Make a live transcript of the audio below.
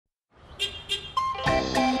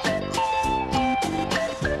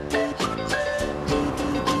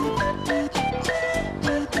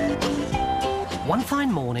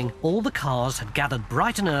fine morning, all the cars had gathered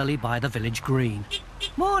bright and early by the village green.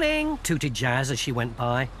 "Morning," tooted Jazz as she went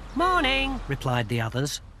by. "Morning," replied the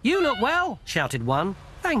others. "You look well," shouted one.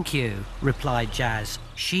 "Thank you," replied Jazz.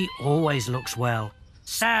 "She always looks well."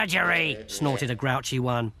 "Surgery," snorted a grouchy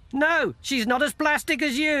one. "No, she's not as plastic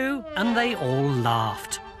as you." And they all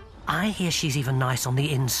laughed. "I hear she's even nice on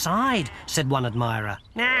the inside," said one admirer.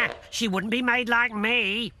 "Nah, she wouldn't be made like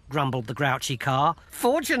me," grumbled the grouchy car.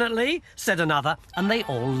 "Fortunately," said another, and they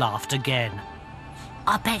all laughed again.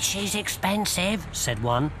 "I bet she's expensive," said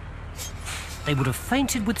one. They would have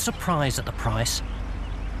fainted with surprise at the price.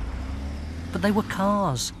 But they were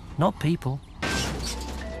cars, not people.